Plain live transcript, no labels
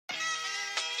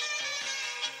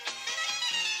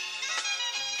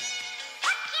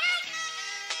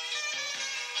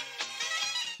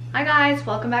Hi guys,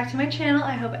 welcome back to my channel.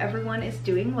 I hope everyone is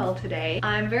doing well today.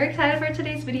 I'm very excited for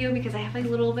today's video because I have a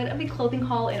little bit of a clothing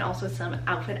haul and also some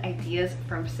outfit ideas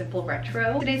from Simple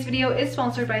Retro. Today's video is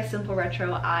sponsored by Simple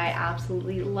Retro. I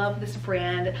absolutely love this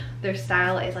brand. Their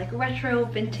style is like retro,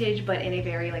 vintage, but in a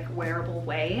very like wearable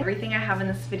way. Everything I have in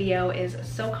this video is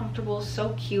so comfortable,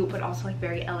 so cute, but also like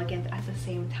very elegant at the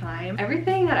same time.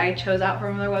 Everything that I chose out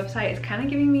from their website is kind of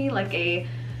giving me like a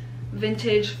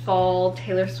vintage fall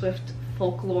Taylor Swift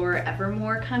folklore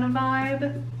Evermore kind of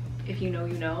vibe. If you know,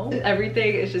 you know.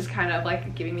 Everything is just kind of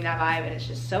like giving me that vibe, and it's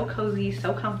just so cozy,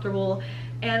 so comfortable.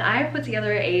 And I have put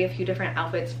together a few different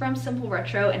outfits from Simple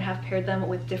Retro and have paired them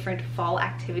with different fall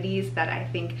activities that I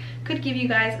think could give you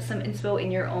guys some inspo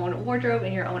in your own wardrobe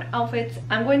and your own outfits.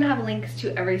 I'm going to have links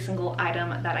to every single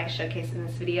item that I showcase in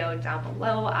this video down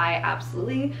below. I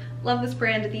absolutely love this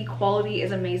brand. The quality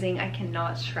is amazing. I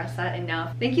cannot stress that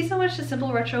enough. Thank you so much to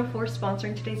Simple Retro for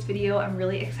sponsoring today's video. I'm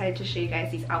really excited to show you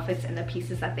guys these outfits and the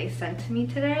pieces that they sent to me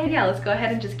today. Yeah, let's go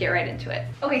ahead and just get right into it.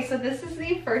 Okay, so this is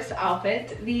the first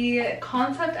outfit. The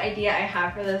concept idea I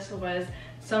had for this was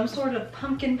some sort of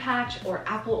pumpkin patch or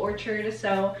apple orchard,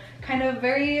 so kind of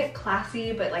very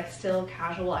classy but like still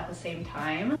casual at the same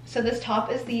time. So this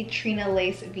top is the Trina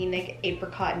Lace V-neck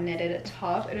apricot knitted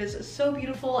top. It is so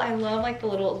beautiful. I love like the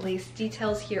little lace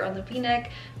details here on the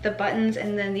V-neck, the buttons,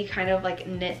 and then the kind of like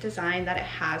knit design that it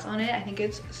has on it. I think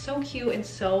it's so cute and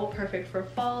so perfect for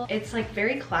fall. It's like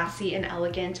very classy and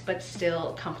elegant but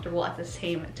still comfortable at the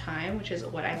same time, which is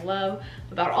what I love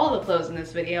about all the clothes in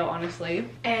this video, honestly.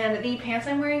 And the pants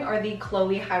I'm wearing are the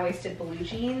Chloe high-waisted blue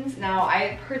jeans. Now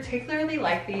I particularly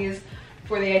like these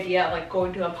for the idea of like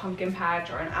going to a pumpkin patch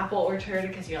or an apple orchard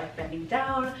because you're like bending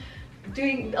down,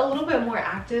 doing a little bit more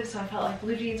active, so I felt like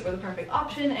blue jeans were the perfect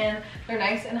option, and they're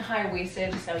nice and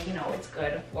high-waisted, so you know it's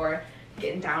good for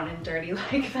getting down and dirty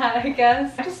like that, I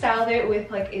guess. I just styled it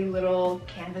with like a little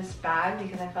canvas bag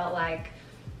because I felt like,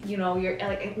 you know, you're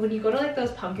like when you go to like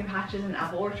those pumpkin patches and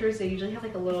apple orchards, they usually have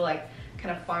like a little like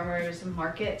kind of farmers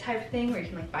market type thing where you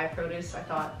can like buy produce. So I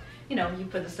thought, you know, you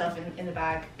put the stuff in the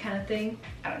bag kind of thing.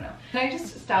 I don't know. And I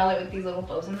just style it with these little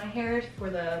bows in my hair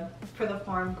for the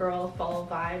farm girl fall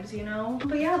vibes, you know.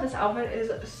 But yeah, this outfit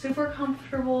is super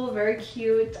comfortable, very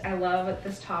cute. I love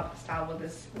this top style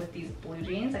with these blue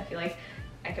jeans. I feel like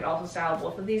I could also style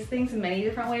both of these things in many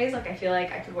different ways. Like I feel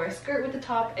like I could wear a skirt with the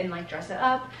top and like dress it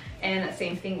up, and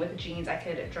same thing with the jeans. I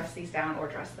could dress these down or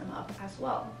dress them up as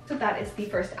well. So that is the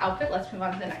first outfit. Let's move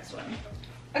on to the next one.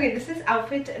 Okay, this is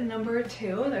outfit number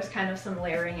 2. There's kind of some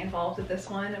layering involved with this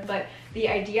one, but the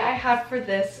idea I had for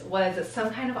this was some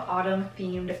kind of autumn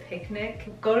themed picnic.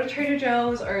 Go to Trader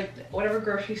Joe's or whatever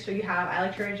grocery store you have. I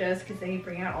like Trader Joe's because they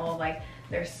bring out all of like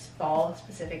their fall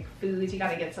specific foods. You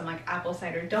gotta get some like apple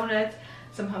cider donuts,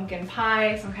 some pumpkin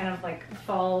pie, some kind of like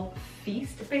fall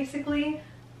feast basically.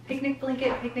 Picnic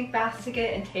blanket, picnic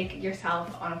basket, and take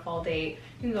yourself on a fall date.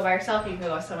 You can go by yourself, you can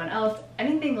go with someone else,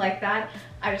 anything like that.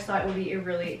 I just thought it would be a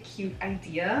really cute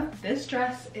idea. This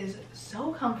dress is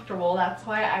so comfortable. That's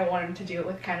why I wanted to do it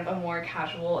with kind of a more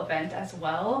casual event as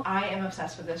well. I am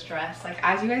obsessed with this dress. Like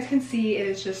as you guys can see, it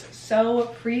is just so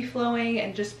free-flowing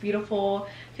and just beautiful.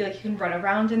 I feel like you can run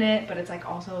around in it, but it's like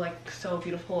also like so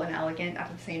beautiful and elegant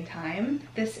at the same time.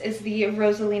 This is the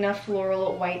Rosalina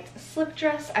floral white slip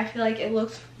dress. I feel like it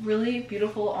looks really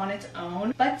beautiful on its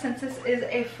own, but since this is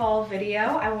a fall video,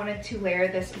 I wanted to layer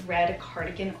this red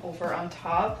cardigan over on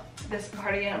top. This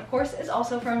cardigan, of course, is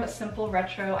also from Simple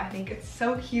Retro. I think it's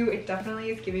so cute. It definitely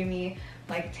is giving me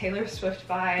like Taylor Swift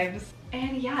vibes.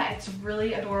 And yeah, it's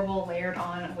really adorable layered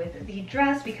on with the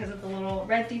dress because of the little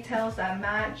red details that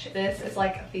match. This is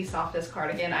like the softest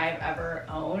cardigan I've ever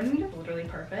owned. Literally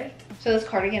perfect. So this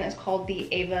cardigan is called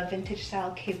the Ava Vintage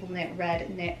Style Cable Knit Red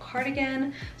Knit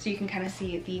Cardigan. So you can kind of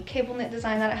see the cable knit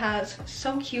design that it has.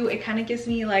 So cute. It kind of gives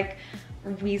me like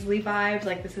Weasley vibes.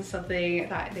 Like this is something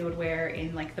that they would wear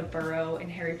in like the Burrow in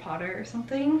Harry Potter or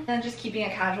something. And just keeping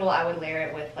it casual, I would layer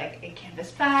it with like a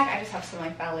canvas bag. I just have some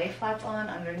like ballet flats on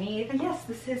underneath. And yes,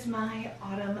 this is my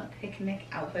autumn picnic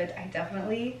outfit. I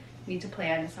definitely need to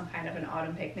plan some kind of an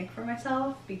autumn picnic for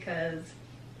myself because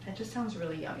that just sounds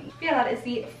really yummy. But yeah, that is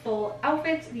the full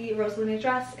outfit, the Rosalina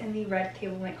dress and the red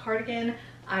cable knit cardigan.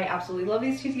 I absolutely love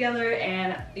these two together,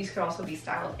 and these could also be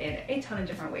styled in a ton of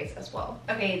different ways as well.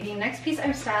 Okay, the next piece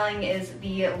I'm styling is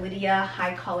the Lydia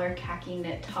high collar khaki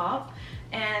knit top.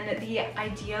 And the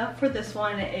idea for this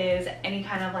one is any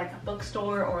kind of like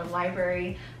bookstore or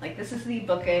library. Like this is the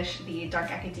bookish, the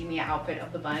dark academia outfit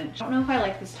of the bunch. I don't know if I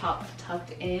like this top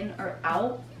tucked in or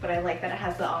out, but I like that it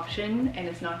has the option and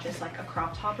it's not just like a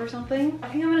crop top or something. I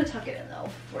think I'm gonna tuck it in though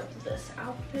for this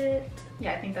outfit.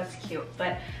 Yeah, I think that's cute.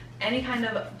 But any kind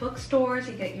of bookstores,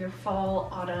 you get your fall,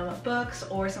 autumn books,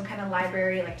 or some kind of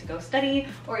library like to go study,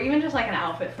 or even just like an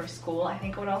outfit for school, I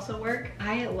think would also work.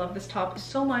 I love this top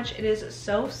so much. It is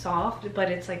so soft,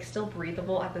 but it's like still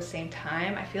breathable at the same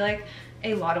time. I feel like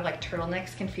a lot of like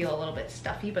turtlenecks can feel a little bit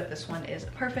stuffy, but this one is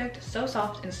perfect, so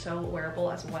soft and so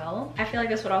wearable as well. I feel like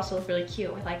this would also look really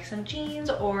cute with like some jeans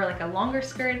or like a longer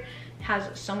skirt. It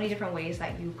has so many different ways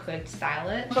that you could style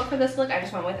it. But for this look, I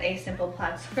just went with a simple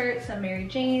plaid skirt, some Mary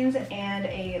Janes, and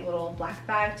a little black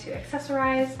bag to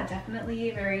accessorize.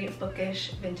 Definitely very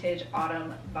bookish, vintage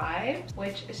autumn vibe,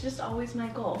 which is just always my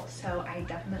goal. So I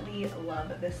definitely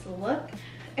love this look.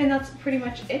 And that's pretty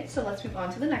much it, so let's move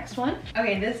on to the next one.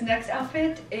 Okay, this next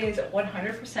outfit is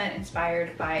 100%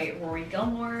 inspired by Rory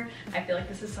Gilmore. I feel like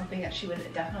this is something that she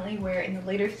would definitely wear in the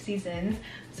later seasons.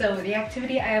 So the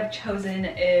activity I have chosen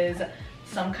is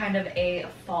some kind of a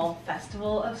fall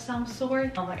festival of some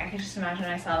sort. Like I can just imagine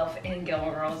myself in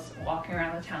Gilmore Girls walking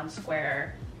around the town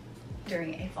square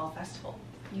during a fall festival.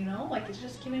 You know, like it's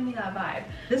just giving me that vibe.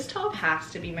 This top has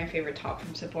to be my favorite top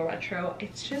from Simple Retro.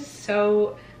 It's just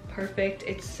so perfect.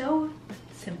 It's so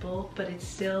simple, but it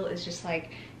still is just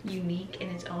like unique in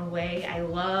its own way. I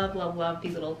love the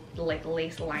little like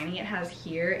lace lining it has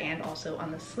here and also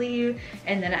on the sleeve,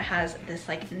 and then it has this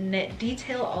like knit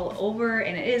detail all over,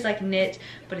 and it is like knit,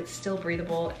 but it's still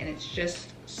breathable, and it's just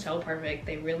so perfect.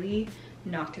 They really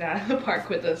knocked it out of the park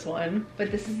with this one.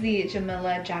 But this is the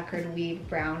Jamila Jacquard Weave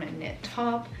brown knit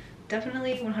top.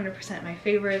 Definitely 100% my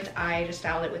favorite. I just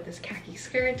styled it with this khaki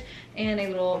skirt and a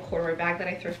little corduroy bag that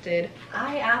I thrifted.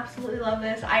 I absolutely love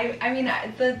this. I mean,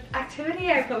 the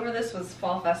activity I put for this was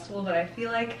fall festival, but I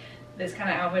feel like this kind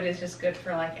of outfit is just good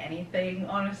for like anything,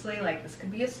 honestly. Like this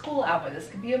could be a school outfit, this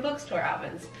could be a bookstore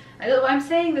outfit. I'm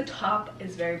saying the top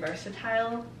is very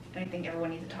versatile, and I think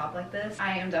everyone needs a top like this.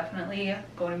 I am definitely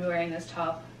going to be wearing this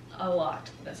top a lot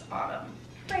this autumn.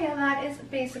 But yeah, that is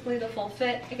basically the full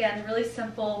fit. Again, really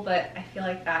simple, but I feel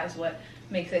like that is what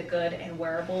makes it good and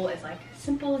wearable. It's like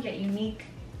simple yet unique,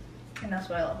 and that's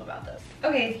what I love about this.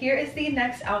 Okay, here is the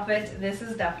next outfit. This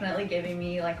is definitely giving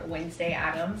me like Wednesday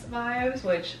Addams vibes,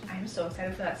 which I'm so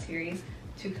excited for that series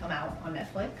to come out on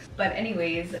Netflix. But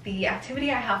anyways, the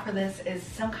activity I have for this is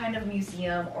some kind of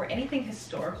museum or anything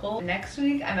historical. Next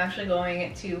week, I'm actually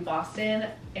going to Boston.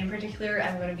 In particular,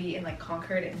 I'm going to be in like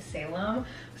Concord and Salem.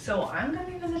 So I'm going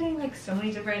to be visiting like so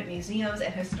many different museums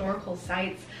and historical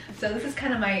sites. So this is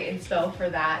kind of my inspo for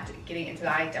that. Getting into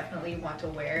that, I definitely want to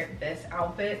wear this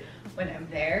outfit when I'm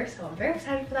there. So I'm very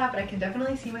excited for that, but I can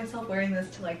definitely see myself wearing this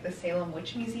to like the Salem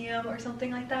Witch Museum or something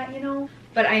like that, you know?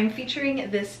 But I'm featuring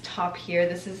this top here.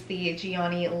 This is the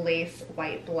Gianni lace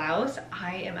white blouse.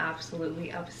 I am absolutely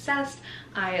obsessed.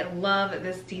 I love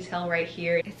this detail right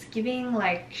here. It's giving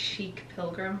like chic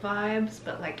pilgrim vibes,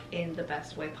 but like in the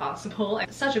best way possible.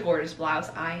 It's such a gorgeous blouse.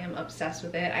 I am obsessed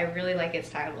with it. I really like it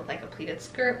styled with like a pleated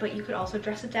skirt, but you could also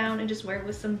dress it down and just wear it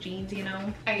with some jeans, you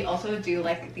know? I also do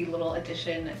like the little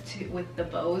addition with the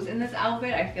bows in this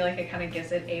outfit. I feel like it kind of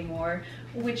gives it a more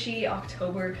witchy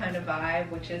October kind of vibe,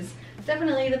 which is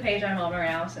definitely the page I'm on right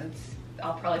now, since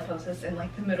I'll probably post this in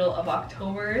like the middle of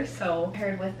October. So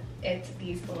paired with it,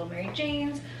 these little Mary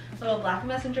Janes, little black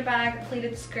messenger bag,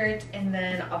 pleated skirt, and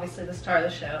then obviously the star of the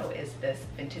show is this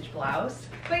vintage blouse.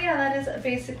 But yeah, that is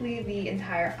basically the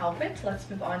entire outfit. Let's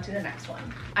move on to the next one.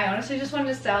 I honestly just wanted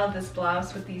to style this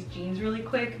blouse with these jeans really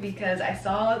quick because I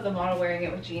saw the model wearing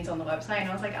it with jeans on the website, and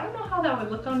I was like, I don't know how that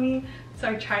would look on me. So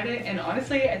I tried it, and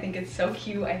honestly, I think it's so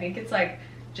cute. I think it's like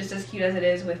just as cute as it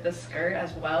is with the skirt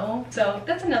as well. So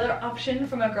that's another option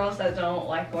for my girls that don't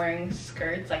like wearing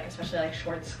skirts, like especially like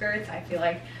short skirts. I feel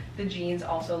like the jeans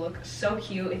also look so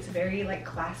cute. It's very like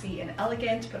classy and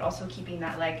elegant, but also keeping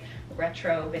that like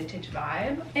retro vintage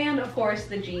vibe. And of course,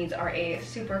 the jeans are a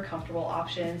super comfortable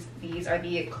options. These are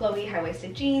the Chloe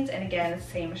high-waisted jeans, and again,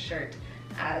 same shirt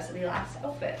as the last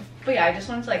outfit. But yeah, I just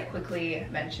wanted to like quickly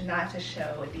mention that to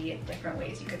show the different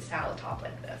ways you could style a top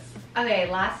like this. Okay,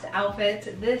 last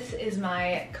outfit. This is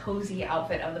my cozy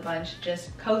outfit of the bunch,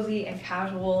 just cozy and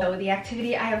casual. So the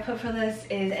activity I have put for this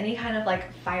is any kind of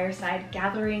like fireside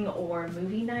gathering or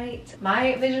movie night.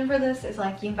 My vision for this is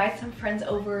like you invite some friends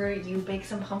over, you bake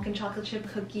some pumpkin chocolate chip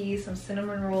cookies, some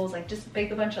cinnamon rolls, like just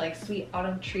bake a bunch of like sweet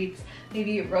autumn treats,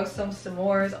 maybe roast some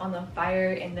s'mores on the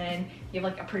fire, and then you have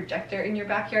like a projector in your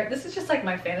backyard. This is just like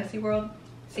my fantasy world.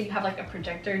 say you have like a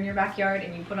projector in your backyard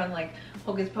and you put on like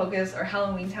Hocus Pocus or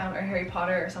Halloween Town or Harry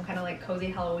Potter or some kind of like cozy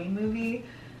Halloween movie.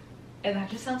 And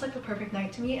that just sounds like the perfect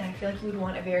night to me, and I feel like you would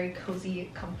want a very cozy,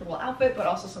 comfortable outfit, but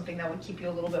also something that would keep you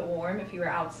a little bit warm if you were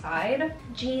outside.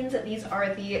 Jeans, these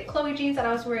are the Chloe jeans that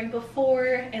I was wearing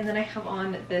before, and then I have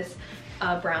on this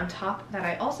brown top that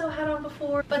I also had on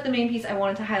before. But the main piece I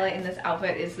wanted to highlight in this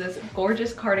outfit is this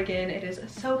gorgeous cardigan. It is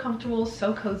so comfortable,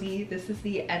 so cozy. This is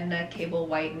the Edna Cable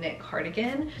White Knit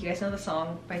Cardigan. You guys know the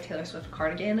song by Taylor Swift,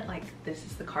 Cardigan? Like, this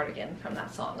is the cardigan from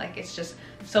that song. Like, it's just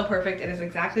so perfect. It is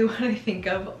exactly what I think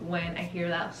of when I hear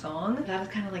that song. That is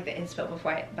kind of like the inspo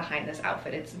behind this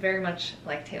outfit. It's very much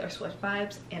like Taylor Swift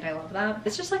vibes, and I love that.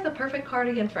 It's just like the perfect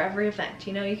cardigan for every event.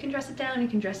 You know, you can dress it down, you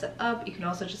can dress it up, you can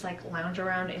also just like lounge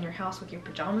around in your house with your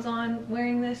pajamas on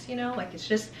wearing this, you know, like it's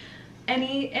just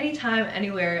anytime,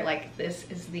 anywhere, like this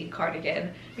is the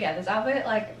cardigan. But yeah, this outfit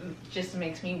like just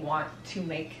makes me want to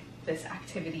make this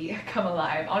activity come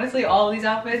alive. Honestly, all of these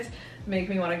outfits make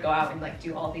me want to go out and like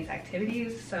do all these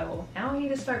activities, so now I need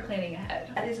to start planning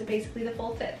ahead. That is basically the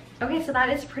full fit. Okay, so that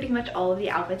is pretty much all of the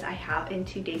outfits I have in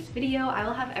today's video. I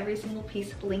will have every single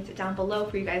piece linked down below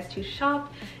for you guys to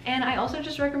shop, and I also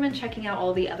just recommend checking out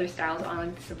all the other styles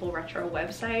on the Simple Retro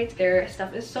website. Their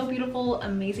stuff is so beautiful,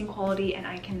 amazing quality, and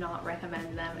I cannot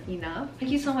recommend them enough.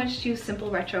 Thank you so much to Simple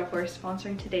Retro for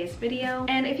sponsoring today's video,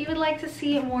 and if you would like to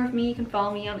see more of me, you can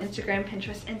follow me on Instagram,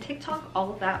 Pinterest, and TikTok.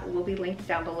 All of that will be linked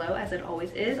down below, as it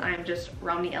always is. I am just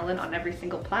Romney Ellen on every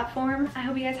single platform. I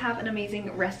hope you guys have an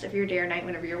amazing rest of your day or night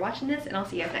whenever you're watching this, and I'll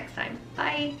see you guys next time.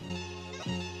 Bye!